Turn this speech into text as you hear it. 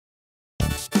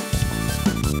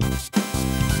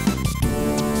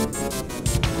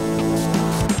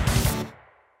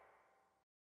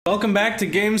Welcome back to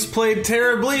Games Played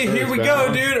Terribly. Here we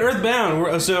go, dude.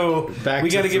 EarthBound.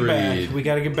 We gotta get back. We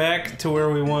gotta get back to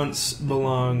where we once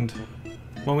belonged.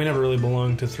 Well, we never really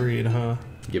belonged to Threed, huh?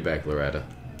 Get back, Loretta.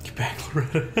 Get back,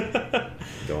 Loretta.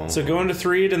 So go into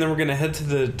Threed, and then we're gonna head to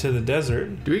the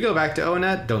desert. Do we go back to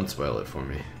Onet? Don't spoil it for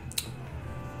me.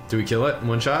 Do we kill it in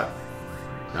one shot?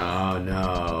 Oh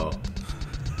no.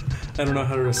 I don't know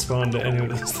how to respond to any of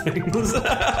those things.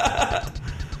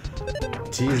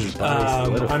 Jesus,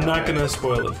 I'm not gonna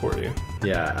spoil it for you.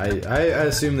 Yeah, I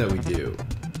assume that we do.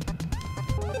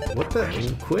 What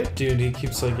the? Quit? Dude, he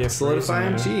keeps like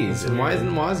solidifying cheese. And why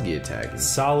isn't Wozgy attacking?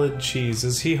 Solid cheese.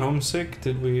 Is he homesick?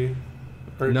 Did we?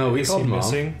 Or no, we called him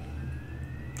missing.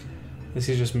 Is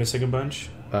he just missing a bunch?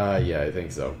 Yeah, I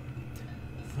think so.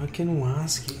 Fucking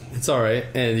Wozgy. It's alright.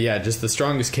 And yeah, just the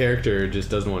strongest character just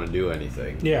doesn't want to do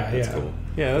anything. Yeah, that's cool.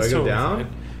 Yeah, that's do I go totally down?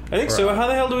 Fine. I think so. How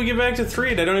the hell do we get back to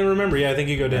Threed? I don't even remember. Yeah, I think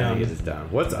you go down. Yeah, it's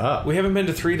down. What's up? We haven't been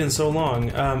to Threed in so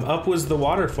long. Up was the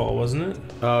waterfall, wasn't it?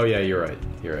 Oh, yeah, you're right.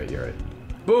 You're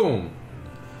right. Boom!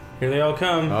 Here they all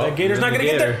come. That gator's not gonna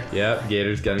get there. Yep,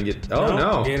 gator's gonna get... Oh,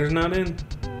 no. Gator's not in.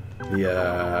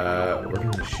 Yeah, we're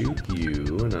gonna shoot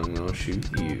you, and I'm gonna shoot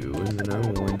you, and then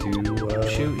I'm going to...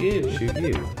 shoot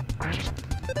you.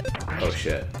 Oh,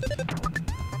 shit.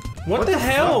 What the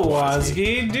hell,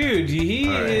 Wozgy? Dude, he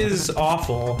is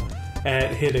awful at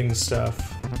hitting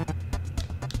stuff.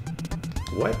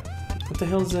 What? What the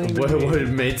hell does that even mean? What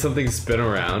made something spin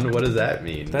around? What does that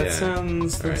mean? That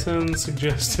sounds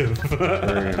suggestive.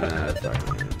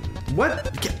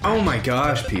 What? Oh my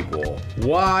gosh, people.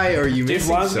 Why are you missing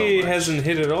so much? Wozgy hasn't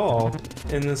hit at all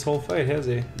in this whole fight, has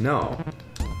he? No.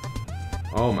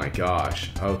 Oh my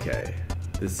gosh. Okay.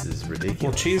 This is ridiculous.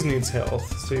 Well, Cheese needs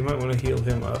health, so you might want to heal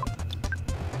him up.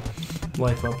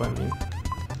 Life up, I mean.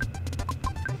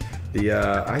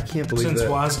 I can't believe Since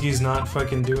Wozgy's not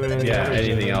fucking doing anything. Yeah,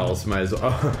 anything else might as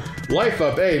well. Life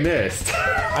up, missed.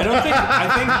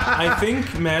 I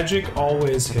think magic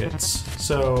always hits.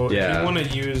 So if you want to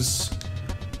use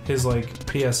his like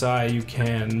PSI, you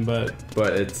can, but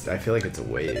I feel like it's a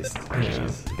waste. Yeah.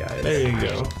 Jeez, guys.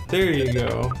 There you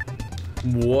go.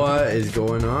 What is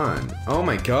going on? Oh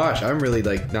my gosh, I'm really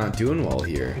like not doing well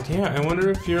here. Yeah, I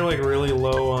wonder if you're like really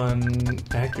low on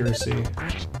accuracy.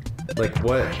 Like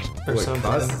what? Or what something.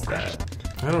 causes that?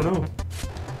 I don't know.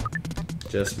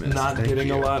 Just missed. Not getting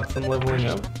a lot from leveling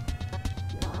up.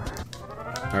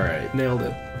 Alright. Nailed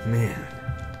it. Man.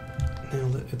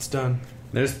 Nailed it. It's done.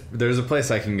 There's a place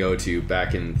I can go to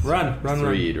back in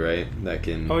Threed, right? That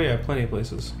can... Oh yeah, plenty of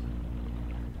places.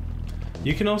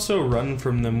 You can also run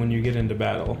from them when you get into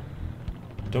battle.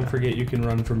 Don't forget you can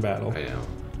run from battle. I know.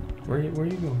 Where are you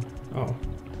going? Oh.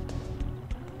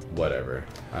 Whatever.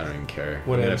 I don't even care.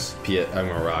 What I'm else? I'm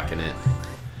gonna rock in it.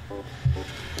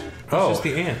 It's just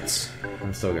the ants.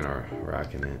 I'm still gonna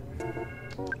rock in it.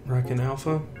 Rockin'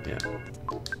 Alpha? Yeah.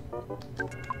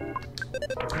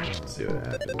 See what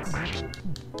happens.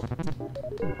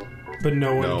 But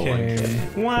no one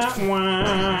came. Wah,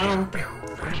 wah.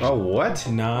 Oh, what?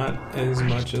 Not as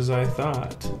much as I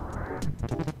thought.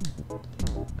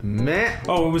 Meh.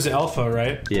 Oh, it was Alpha,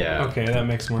 right? Yeah. Okay, that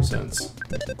makes more sense.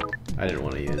 I didn't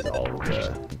want to use all of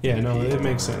the... Yeah, no, it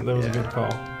makes sense. That was a good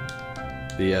call.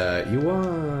 You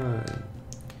won.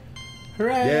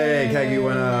 Hooray! Yay, Kagi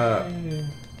went up.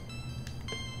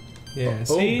 Yeah,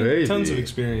 see? Baby. Tons of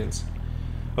experience.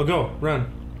 Oh, go. Run.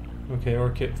 Okay,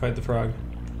 or fight the frog.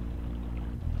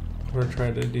 Or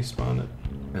try to despawn it.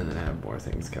 And then have more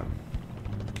things come.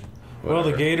 Whatever.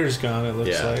 Well, the gator's gone, it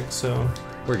looks like, so...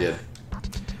 We're good.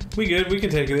 We good. We can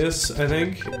take this, I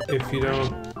think, if you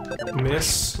don't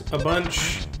miss a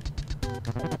bunch.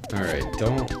 Alright,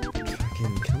 don't...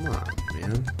 Fucking come on,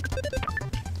 man.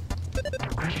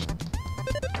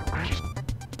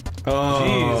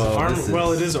 Oh, jeez.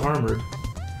 Well, it is armored.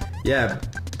 Yeah,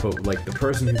 but like the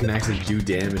person who can actually do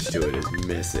damage to it is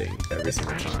missing every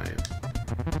single time.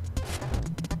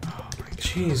 Oh my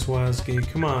jeez, Wozgy,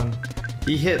 come on.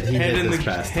 He hit this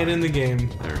fast. Head in the game.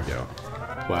 There we go.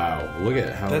 Wow, look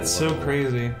at how... That's so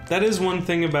crazy. That is one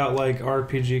thing about like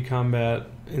RPG combat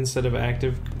instead of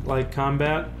active like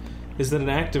combat, is that in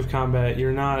active combat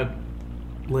you're not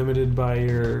limited by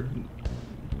your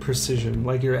precision,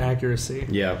 like your accuracy.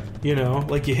 Yeah. You know,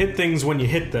 like you hit things when you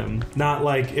hit them, not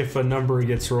like if a number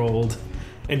gets rolled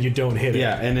and you don't hit it.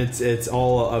 Yeah, and it's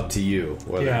all up to you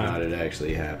whether or not it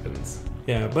actually happens.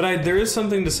 Yeah, but there is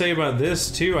something to say about this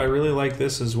too. I really like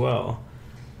this as well.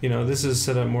 You know, this is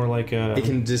set up more like a... It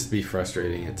can just be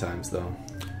frustrating at times, though.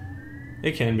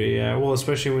 It can be, yeah. Well,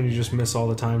 especially when you just miss all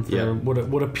the time for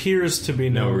what appears to be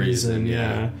no reason,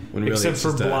 yeah. When really except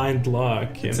for blind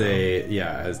luck. It's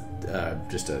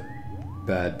just a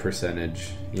bad percentage.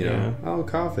 You know. Oh,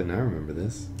 coffin. I remember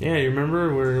this. Yeah, you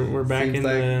remember we're back Seems in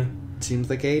like- the Seems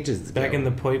like ages ago. back in the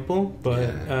Poiple,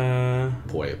 but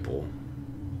Poiple.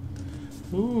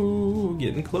 ooh,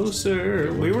 getting closer.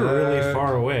 Going We were really back.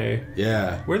 far away.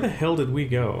 Yeah. Where the hell did we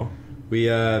go? We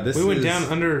went down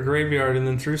under a graveyard and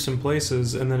then through some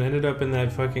places and then ended up in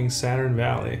that fucking Saturn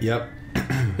Valley. Yep.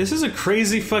 This is a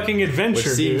crazy fucking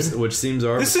adventure, dude. Which seems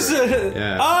arbitrary. This is a...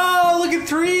 Yeah. Oh, look at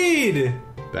Threed!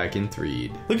 Back in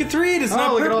Threed. Look at Threed, it's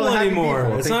not look at all purple the happy anymore.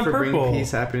 people. It's Thanks not for bringing purple.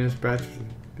 Peace, happiness, breath.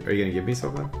 Are you gonna give me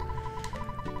something?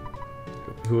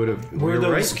 Who would have? Where are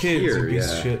those kids, you piece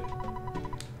of shit?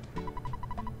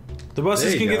 The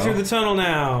buses There you can get go. through the tunnel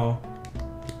now.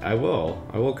 I will.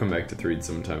 I will come back to Threed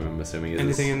sometime. I'm assuming.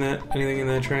 Anything in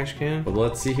that trash can? Well,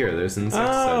 let's see here. There's insects.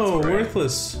 Oh, that's right.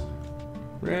 worthless.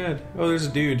 Rad. Oh, there's a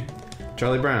dude.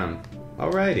 Charlie Brown.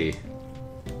 Alrighty.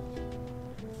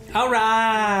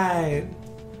 Alright!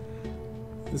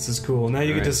 This is cool. Now you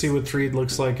get to Alright. see what Threed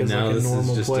looks like as Now like a this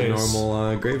normal is just place. a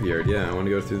normal graveyard. Yeah, I want to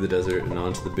go through the desert and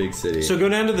onto the big city. So go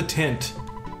down to the tent.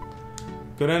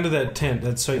 Go down to that tent,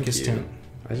 that Thank Psychus you. tent.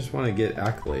 I just want to get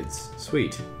accolades.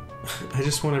 Sweet. I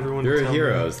just want everyone to You're tell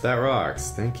heroes. That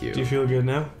rocks. Thank you. me. Do you feel good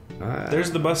now?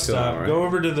 There's the bus feel stop. alright. Go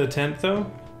over to the tent, though.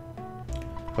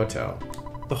 Hotel.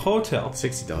 The hotel.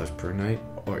 $60 per night.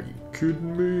 Are you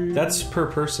kidding me? That's per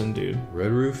person, dude.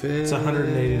 Red Roof Inn. It's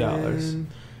 $180.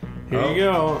 Here Oh, you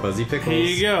go. Fuzzy Pickles. Here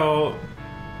you go.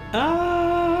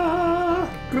 Ah!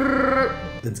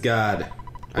 It's God.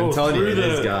 I'm telling you, it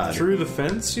is God. Through the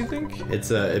fence, you think?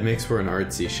 It makes for an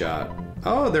artsy shot.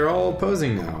 Oh, they're all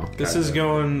posing now. This Kinda. is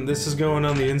going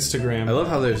on the Instagram. I love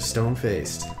how they're stone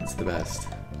faced. It's the best.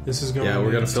 This is going. Yeah, on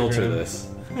we're the gonna filter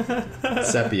Instagram.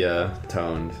 this. Sepia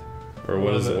toned, or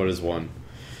what is it? What is one?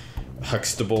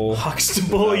 Huxtable.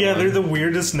 Huxtable. Yeah, they're the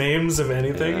weirdest names of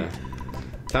anything. Yeah.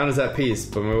 Town is at peace,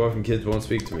 but my wife and kids won't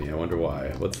speak to me. I wonder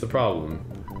why. What's the problem?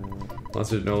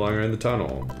 Monster's no longer in the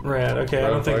tunnel. Rad. Okay, I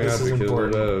don't think this is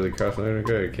important. The craft.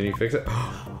 Okay, can you fix it?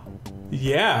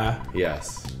 Yeah.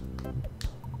 Yes.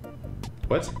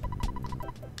 What?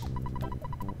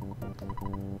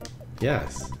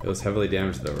 Yes. It was heavily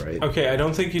damaged though, right? Okay, I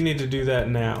don't think you need to do that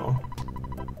now.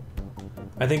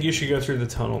 I think you should go through the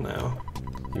tunnel now.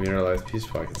 You mean our last piece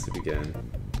pockets to begin.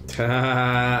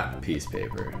 Piece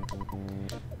paper.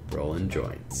 Rolling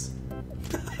joints.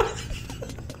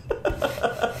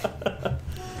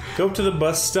 Go up to the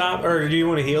bus stop, or do you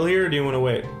want to heal here, or do you want to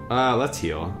wait? Let's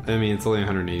heal. I mean, it's only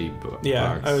 180 bucks.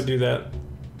 Yeah, I would do that.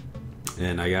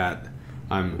 And I got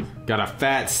a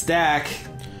fat stack.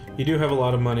 You do have a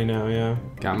lot of money now, yeah.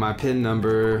 Got my PIN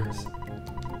number.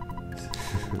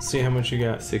 Let's see how much you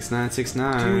got.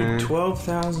 6969. Dude,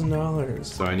 $12,000.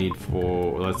 So I need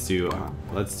let's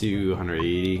do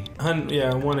 180.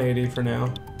 Yeah, 180 for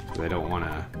now. 'Cause I don't want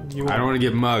to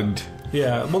get mugged.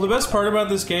 Yeah, well, the best part about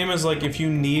this game is, like, if you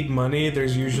need money,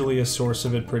 there's usually a source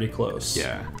of it pretty close.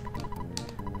 Yeah.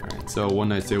 Alright, so one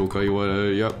night stay will call you what,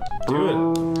 yep.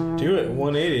 Do it,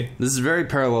 180. This is very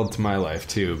parallel to my life,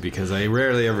 too, because I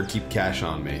rarely ever keep cash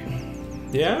on me.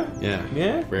 Yeah? Yeah.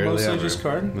 Yeah? Rarely Mostly ever. just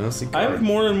card? Mostly card. I've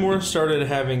more and more started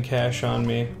having cash on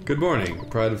me. Good morning.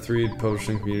 Pride of Threed,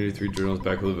 publishing community, Threed journals,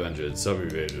 back with a vengeance.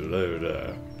 Subjugated, blah,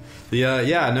 blah.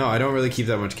 No, I don't really keep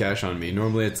that much cash on me.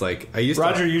 Normally it's like, I used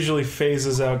Roger usually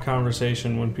phases out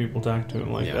conversation when people talk to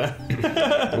him like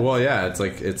that. Well, yeah,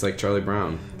 it's like Charlie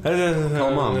Brown.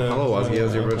 Hello, Mom. Hello, Ozzy.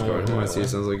 How's your bridge going? I see it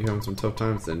sounds like you're having some tough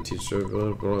times then. Teacher,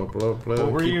 blah, blah, blah, blah.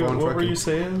 What were you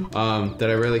saying? That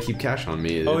I rarely keep cash on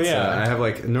me. Oh, yeah. I have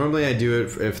like, normally I do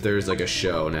it if there's like a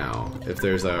show now. If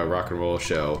there's a rock and roll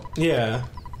show. Yeah.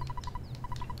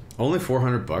 Only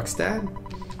 $400, Dad?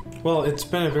 Well, it's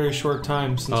been a very short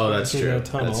time since we've seen that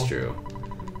tunnel. That's true.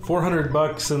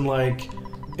 $400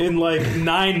 in like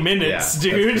 9 minutes,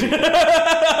 Yeah, dude.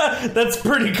 That's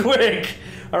pretty quick.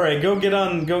 All right, go get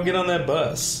on that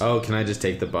bus. Oh, can I just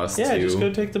take the bus Yeah, too? just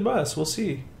go take the bus. We'll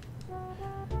see.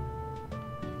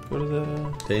 Go to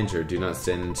the... Danger, do not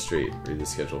stand in the street. Read the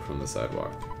schedule from the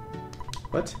sidewalk.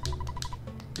 What?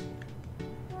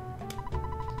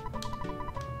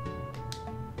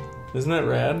 Isn't that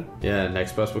rad? Yeah,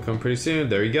 next bus will come pretty soon.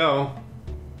 There you go.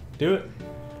 Do it.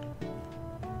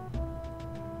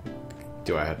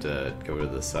 Do I have to go to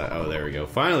the side? Oh, there we go.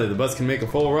 Finally, the bus can make a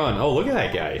full run. Oh, look at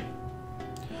that guy.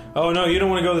 Oh, no, you don't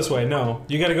want to go this way. No.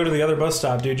 You got to go to the other bus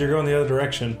stop, dude. You're going the other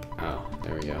direction. Oh,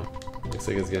 there we go. Looks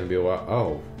like it's going to be a while.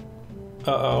 Oh.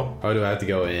 Uh-oh. Oh, do I have to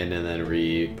go in and then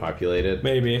repopulate it?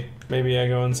 Maybe. Maybe I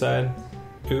go inside.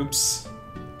 Oops.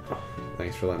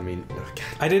 Thanks for letting me... Oh, God.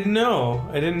 I didn't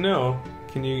know.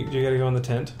 Can you got to go in the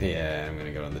tent? Yeah, I'm going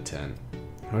to go in the tent.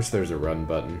 I wish there was a run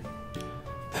button.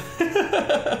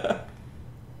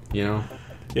 You know?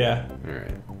 Yeah.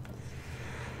 Alright.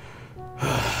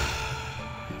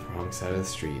 Wrong side of the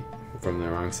street. From the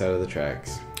wrong side of the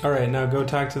tracks. Alright, now go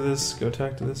talk to this. Go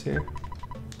talk to this here.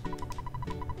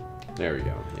 There we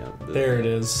go. Yep. There it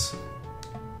is.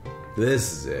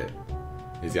 This is it.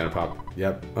 He's gonna pop.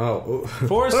 Yep. Oh.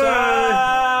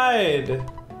 Foreside!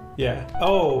 Yeah.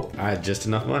 Oh. I had just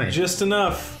enough money. Just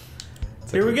enough.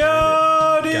 Here we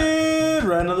go, dude!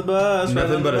 Right on the bus.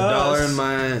 Nothing but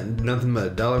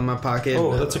 $1 in my pocket.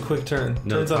 Oh, that's a quick turn.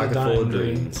 No, Turns on a pocket full dime, of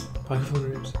dude. dreams. Pocket full of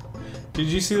dreams. Did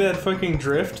you see that fucking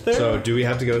drift there? So, do we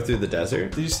have to go through the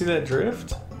desert? Did you see that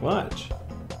drift? Watch.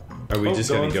 Are we just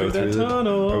gonna go through the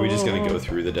tunnel? Are we just gonna go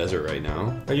through the desert right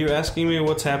now? Are you asking me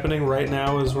what's happening right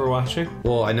now as we're watching?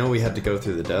 Well, I know we had to go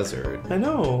through the desert. I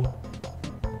know.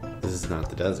 This is not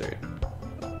the desert.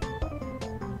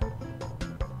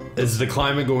 Is the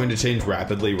climate going to change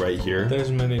rapidly right here?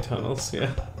 There's many tunnels,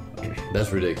 yeah.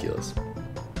 That's ridiculous.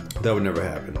 That would never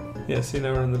happen. Yeah, see,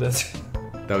 now we're in the desert.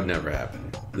 That would never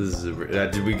happen. This is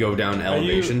did we go down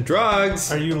elevation?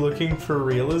 Drugs! Are you looking for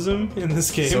realism in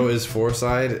this game? So is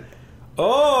Foreside...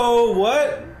 Oh,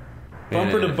 what?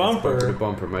 Bumper to It's bumper. Bumper to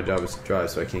bumper. My job is to drive,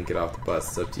 so I can't get off the bus.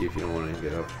 It's up to you if you don't want to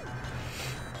get up.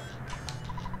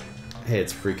 Hey,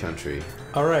 it's free country.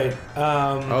 Alright,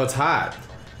 Oh, it's hot.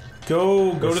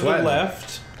 Go to sweating. the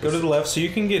left. Go to the left so you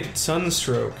can get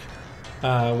sunstroke,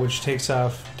 which takes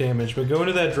off damage. But go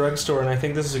into that drugstore, and I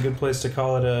think this is a good place to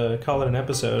call it an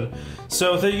episode.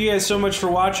 So thank you guys so much for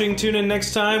watching. Tune in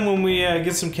next time when we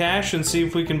get some cash and see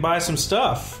if we can buy some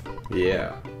stuff.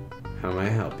 Yeah. How may I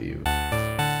help you?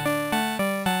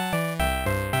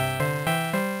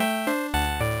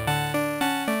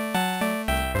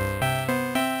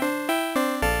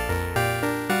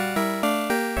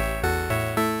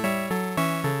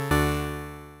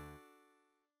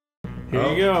 Here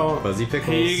you go. Fuzzy pickles.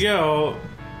 Here you go.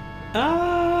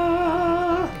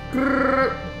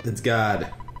 It's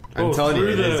God. I'm telling you,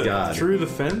 it is God. Through the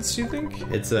fence, you think?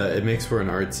 It makes for an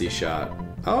artsy shot.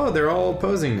 Oh, they're all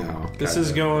posing now. This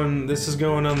is going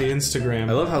on the Instagram.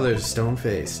 I love how they're stone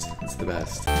faced. It's the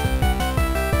best.